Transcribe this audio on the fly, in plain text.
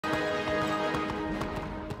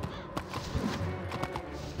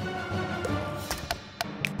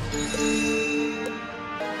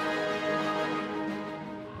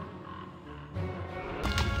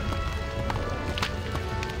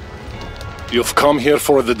You've come here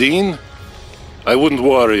for the Dean? I wouldn't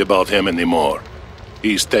worry about him anymore.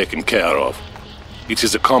 He's taken care of. It's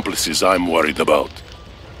his accomplices I'm worried about.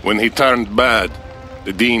 When he turned bad,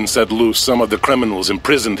 the Dean set loose some of the criminals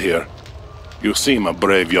imprisoned here. You seem a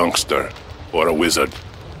brave youngster, or a wizard.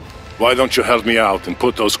 Why don't you help me out and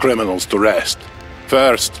put those criminals to rest?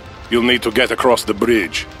 First, you'll need to get across the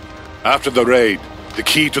bridge. After the raid, the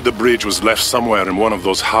key to the bridge was left somewhere in one of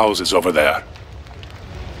those houses over there.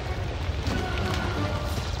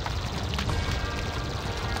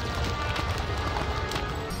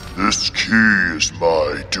 This key is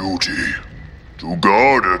my duty. To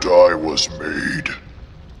guard it I was made.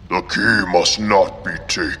 The key must not be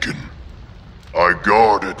taken. I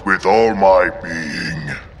guard it with all my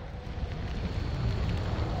being.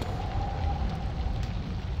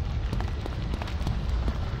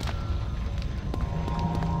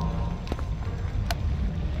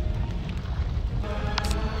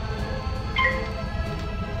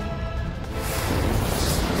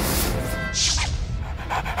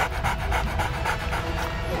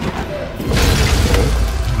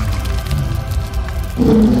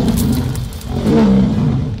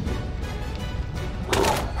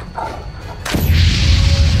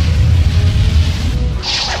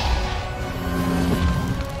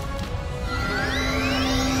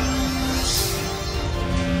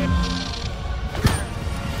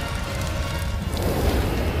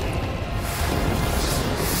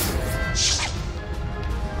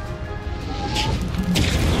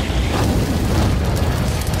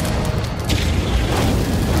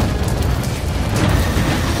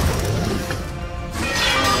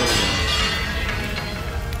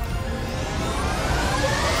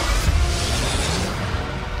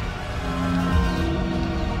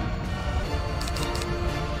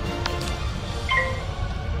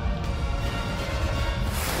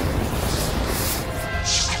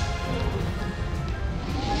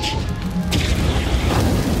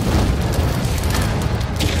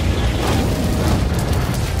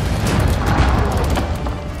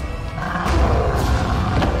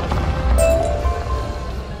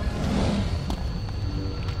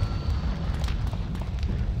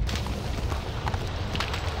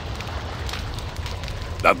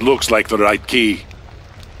 That looks like the right key.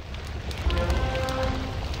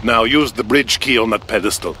 Now use the bridge key on that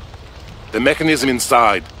pedestal. The mechanism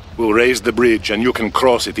inside will raise the bridge and you can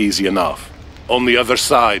cross it easy enough. On the other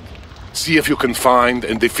side, see if you can find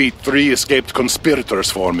and defeat 3 escaped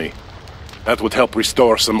conspirators for me. That would help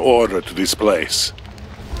restore some order to this place.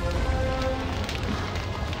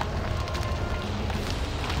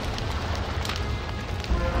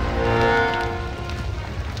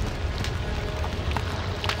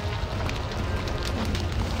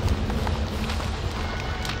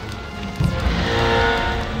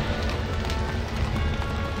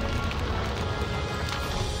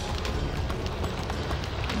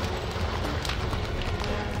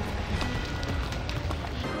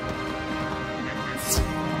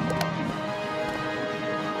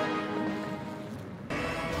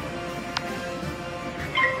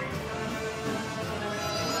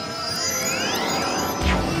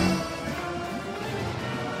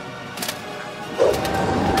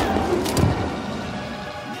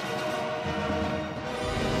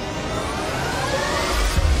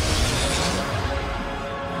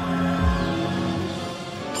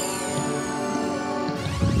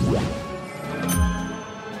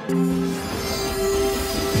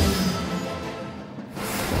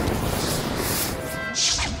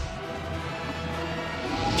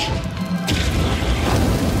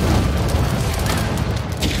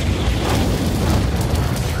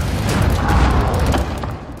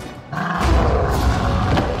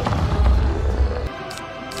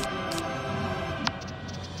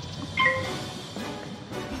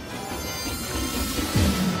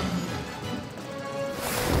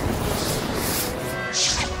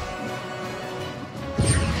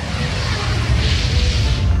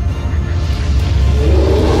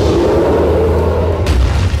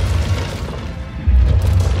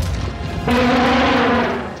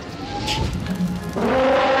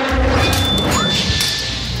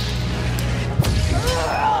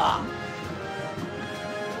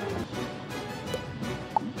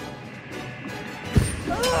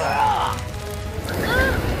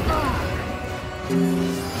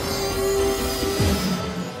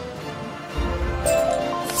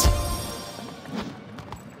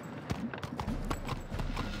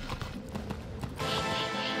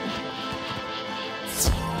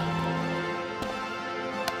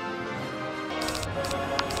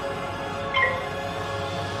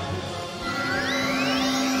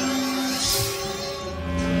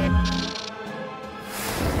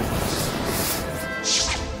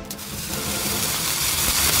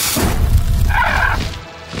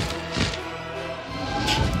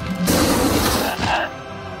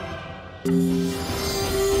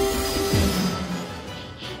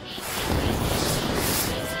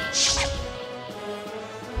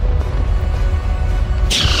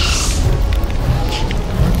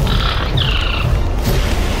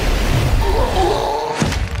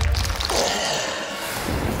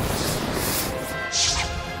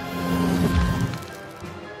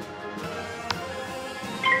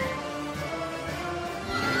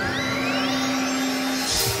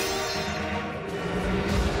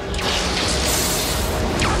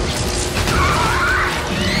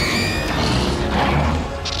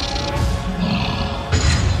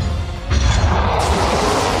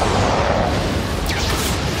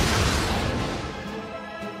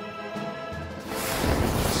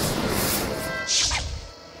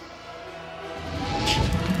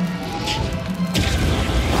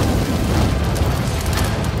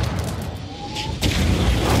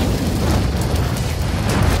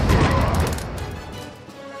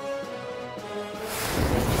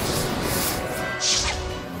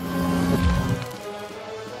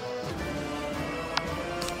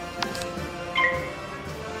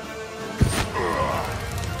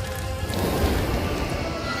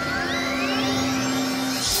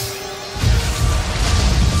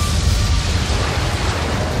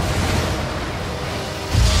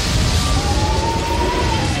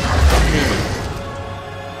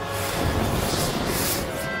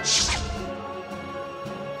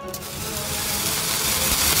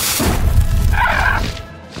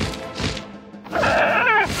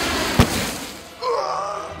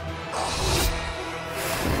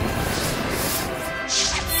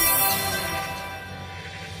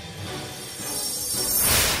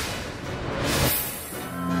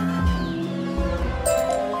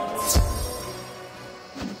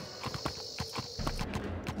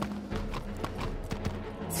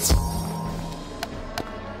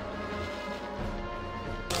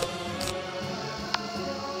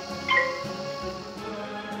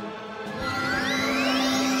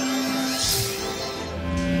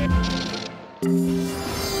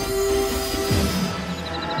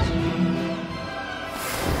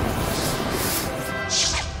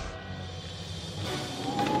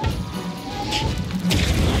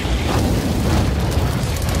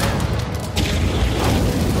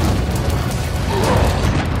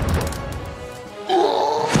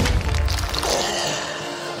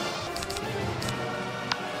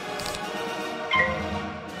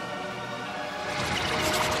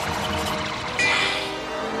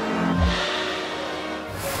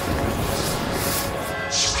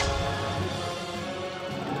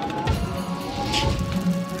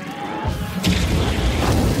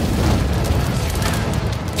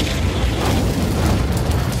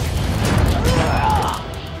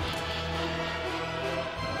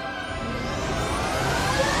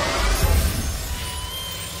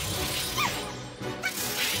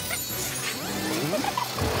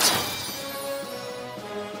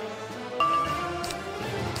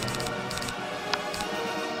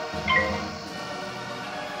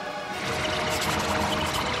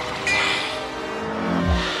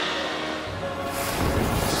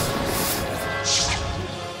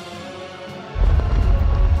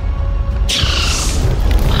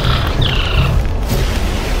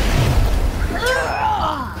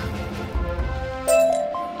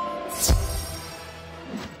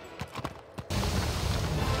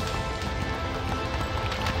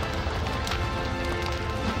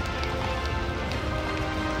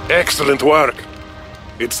 Excellent work.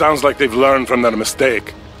 It sounds like they've learned from their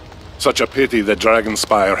mistake. Such a pity that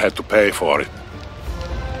Dragonspyre had to pay for it.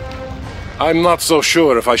 I'm not so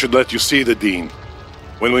sure if I should let you see the Dean.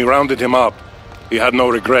 When we rounded him up, he had no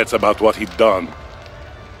regrets about what he'd done.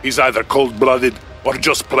 He's either cold-blooded or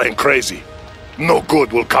just plain crazy. No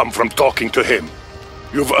good will come from talking to him.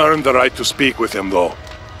 You've earned the right to speak with him, though.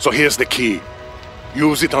 So here's the key.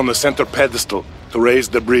 Use it on the center pedestal to raise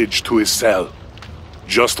the bridge to his cell.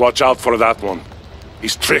 Just watch out for that one.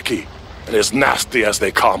 He's tricky and as nasty as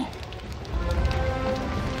they come.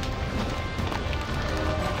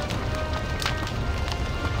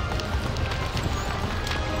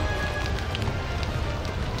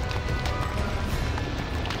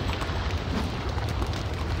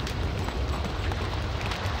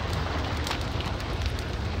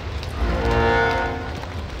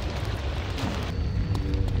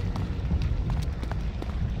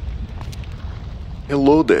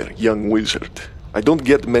 Hello there, young wizard. I don't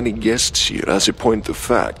get many guests here. As a point of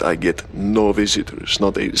fact, I get no visitors,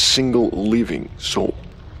 not a single living soul.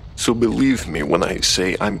 So believe me when I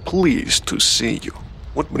say I'm pleased to see you.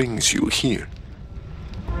 What brings you here?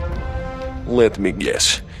 Let me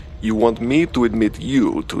guess. You want me to admit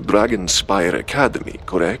you to Dragonspyre Academy,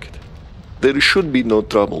 correct? There should be no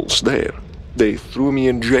troubles there. They threw me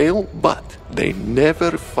in jail, but they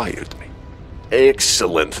never fired me.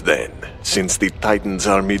 Excellent then. Since the Titan's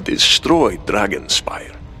army destroyed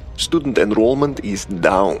Dragonspyre, student enrollment is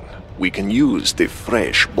down. We can use the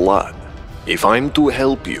fresh blood. If I'm to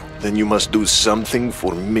help you, then you must do something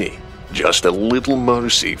for me. Just a little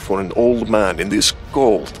mercy for an old man in this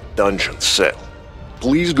cold dungeon cell.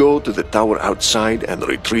 Please go to the tower outside and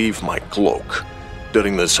retrieve my cloak.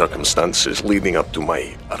 During the circumstances leading up to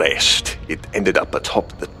my arrest, it ended up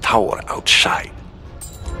atop the tower outside.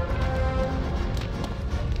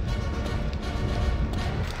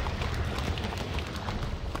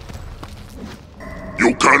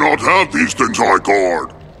 You cannot have these things I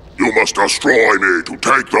guard. You must destroy me to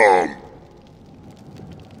take them.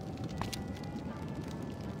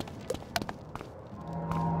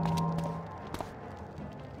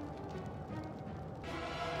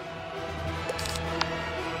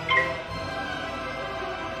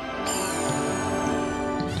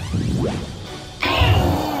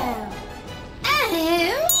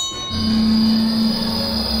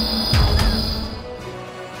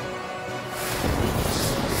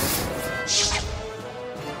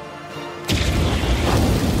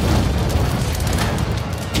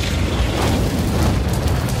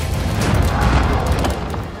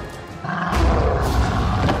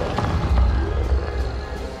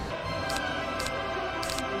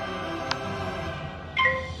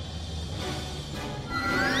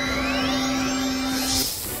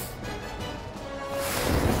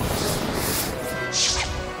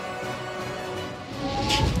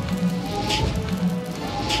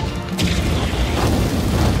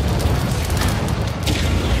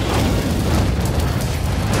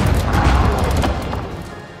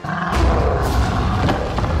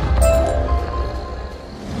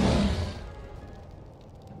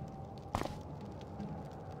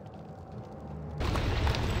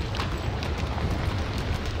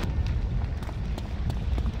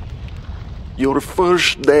 Your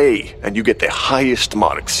first day, and you get the highest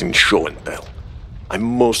marks in show and tell. I'm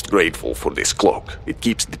most grateful for this cloak. It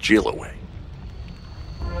keeps the chill away.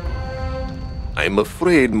 I'm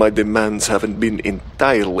afraid my demands haven't been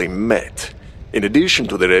entirely met. In addition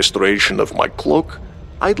to the restoration of my cloak,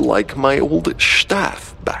 I'd like my old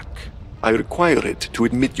staff back. I require it to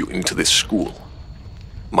admit you into this school.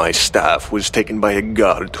 My staff was taken by a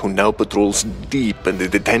guard who now patrols deep in the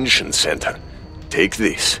detention center. Take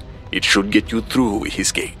this. It should get you through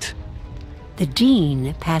his gate. The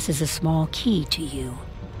Dean passes a small key to you.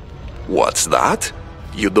 What's that?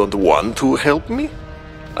 You don't want to help me?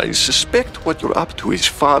 I suspect what you're up to is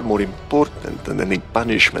far more important than any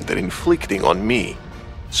punishment they're inflicting on me.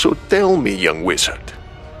 So tell me, young wizard,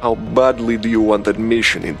 how badly do you want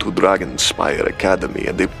admission into Dragonspyre Academy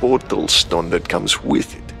and the portal stone that comes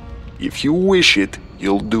with it? If you wish it,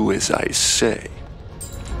 you'll do as I say.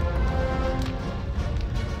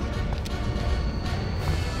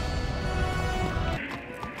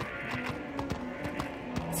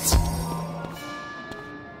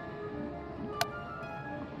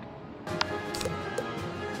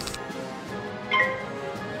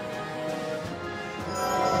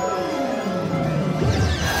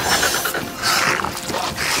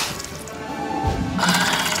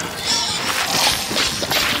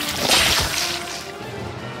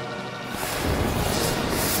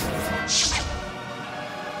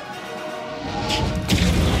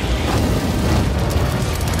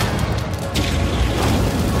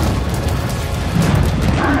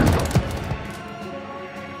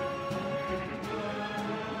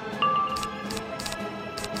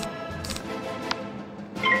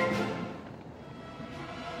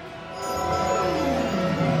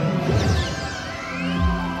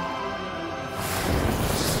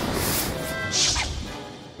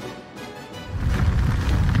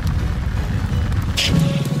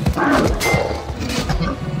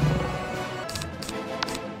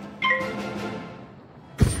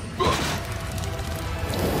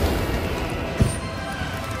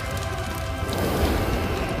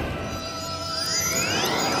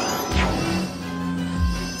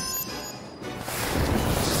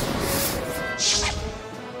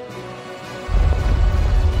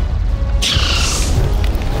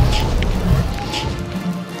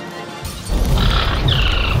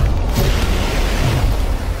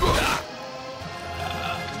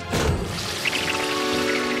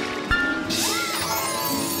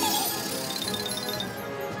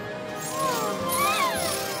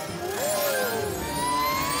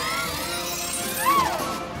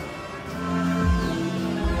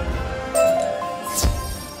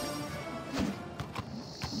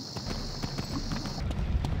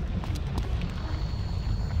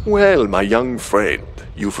 Well, my young friend,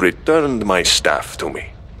 you've returned my staff to me.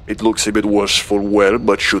 It looks a bit worse for wear,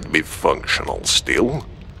 but should be functional still.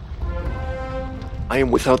 I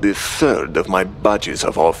am without the third of my badges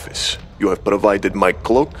of office. You have provided my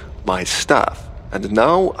cloak, my staff, and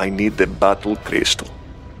now I need the battle crystal.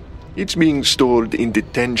 It's being stored in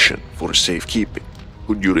detention for safekeeping.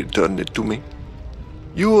 Could you return it to me?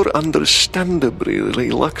 You're understandably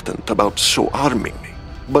reluctant about so arming me,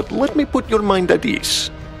 but let me put your mind at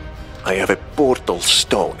ease. I have a portal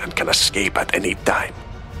stone and can escape at any time.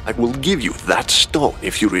 I will give you that stone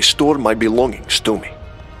if you restore my belongings to me.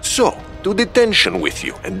 So, to detention with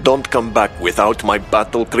you, and don't come back without my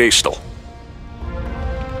battle crystal.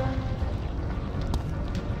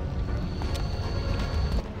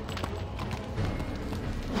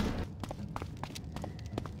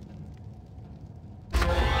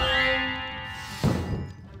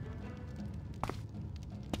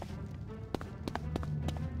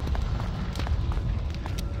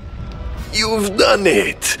 You've done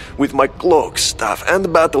it! With my cloak, staff,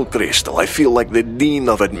 and battle crystal, I feel like the Dean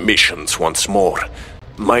of Admissions once more.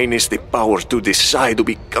 Mine is the power to decide who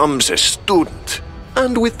becomes a student.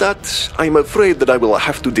 And with that, I'm afraid that I will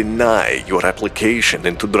have to deny your application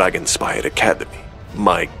into Dragonspyre Academy.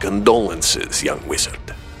 My condolences, young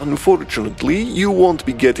wizard. Unfortunately, you won't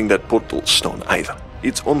be getting that portal stone either.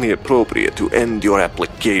 It's only appropriate to end your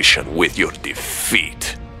application with your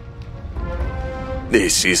defeat.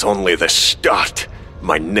 This is only the start.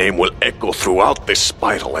 My name will echo throughout this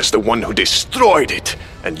spiral as the one who destroyed it.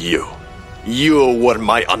 And you were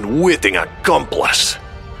my unwitting accomplice.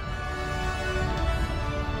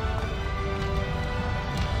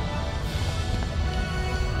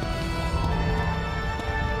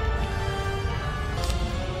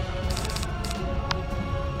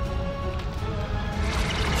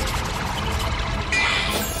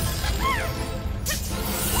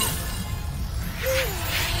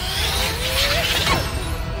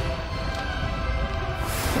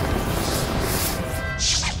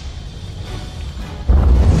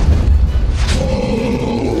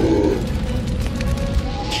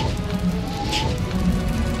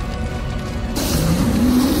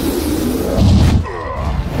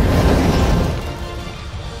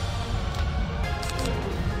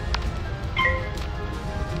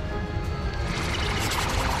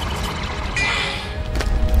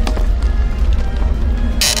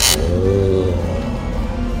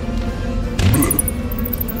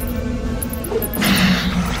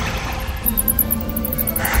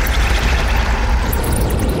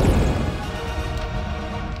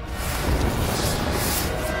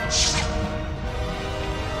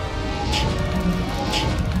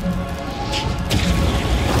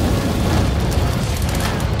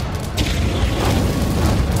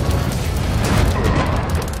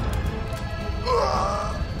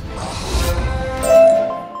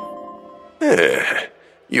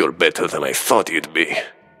 You're better than I thought you'd be.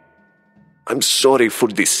 I'm sorry for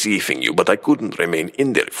deceiving you, but I couldn't remain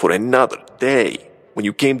in there for another day. When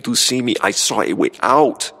you came to see me, I saw a way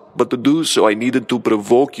out, but to do so I needed to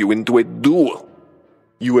provoke you into a duel.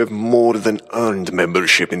 You have more than earned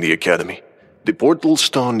membership in the Academy. The portal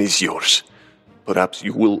stone is yours. Perhaps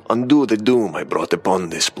you will undo the doom I brought upon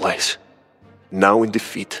this place. Now in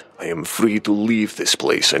defeat, I am free to leave this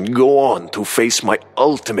place and go on to face my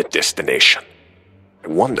ultimate destination. I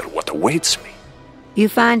wonder what awaits me. You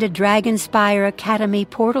find a Dragonspyre Academy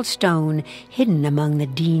portal stone hidden among the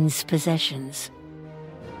Dean's possessions.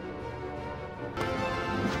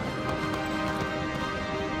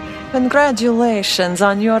 Congratulations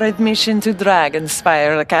on your admission to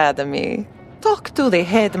Dragonspyre Academy. Talk to the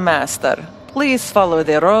headmaster. Please follow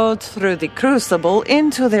the road through the Crucible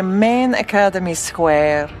into the main Academy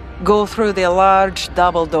Square. Go through the large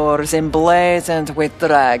double doors emblazoned with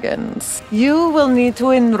dragons. You will need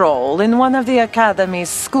to enroll in one of the Academy's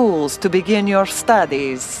schools to begin your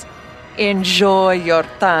studies. Enjoy your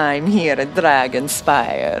time here at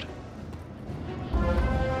Dragonspyre.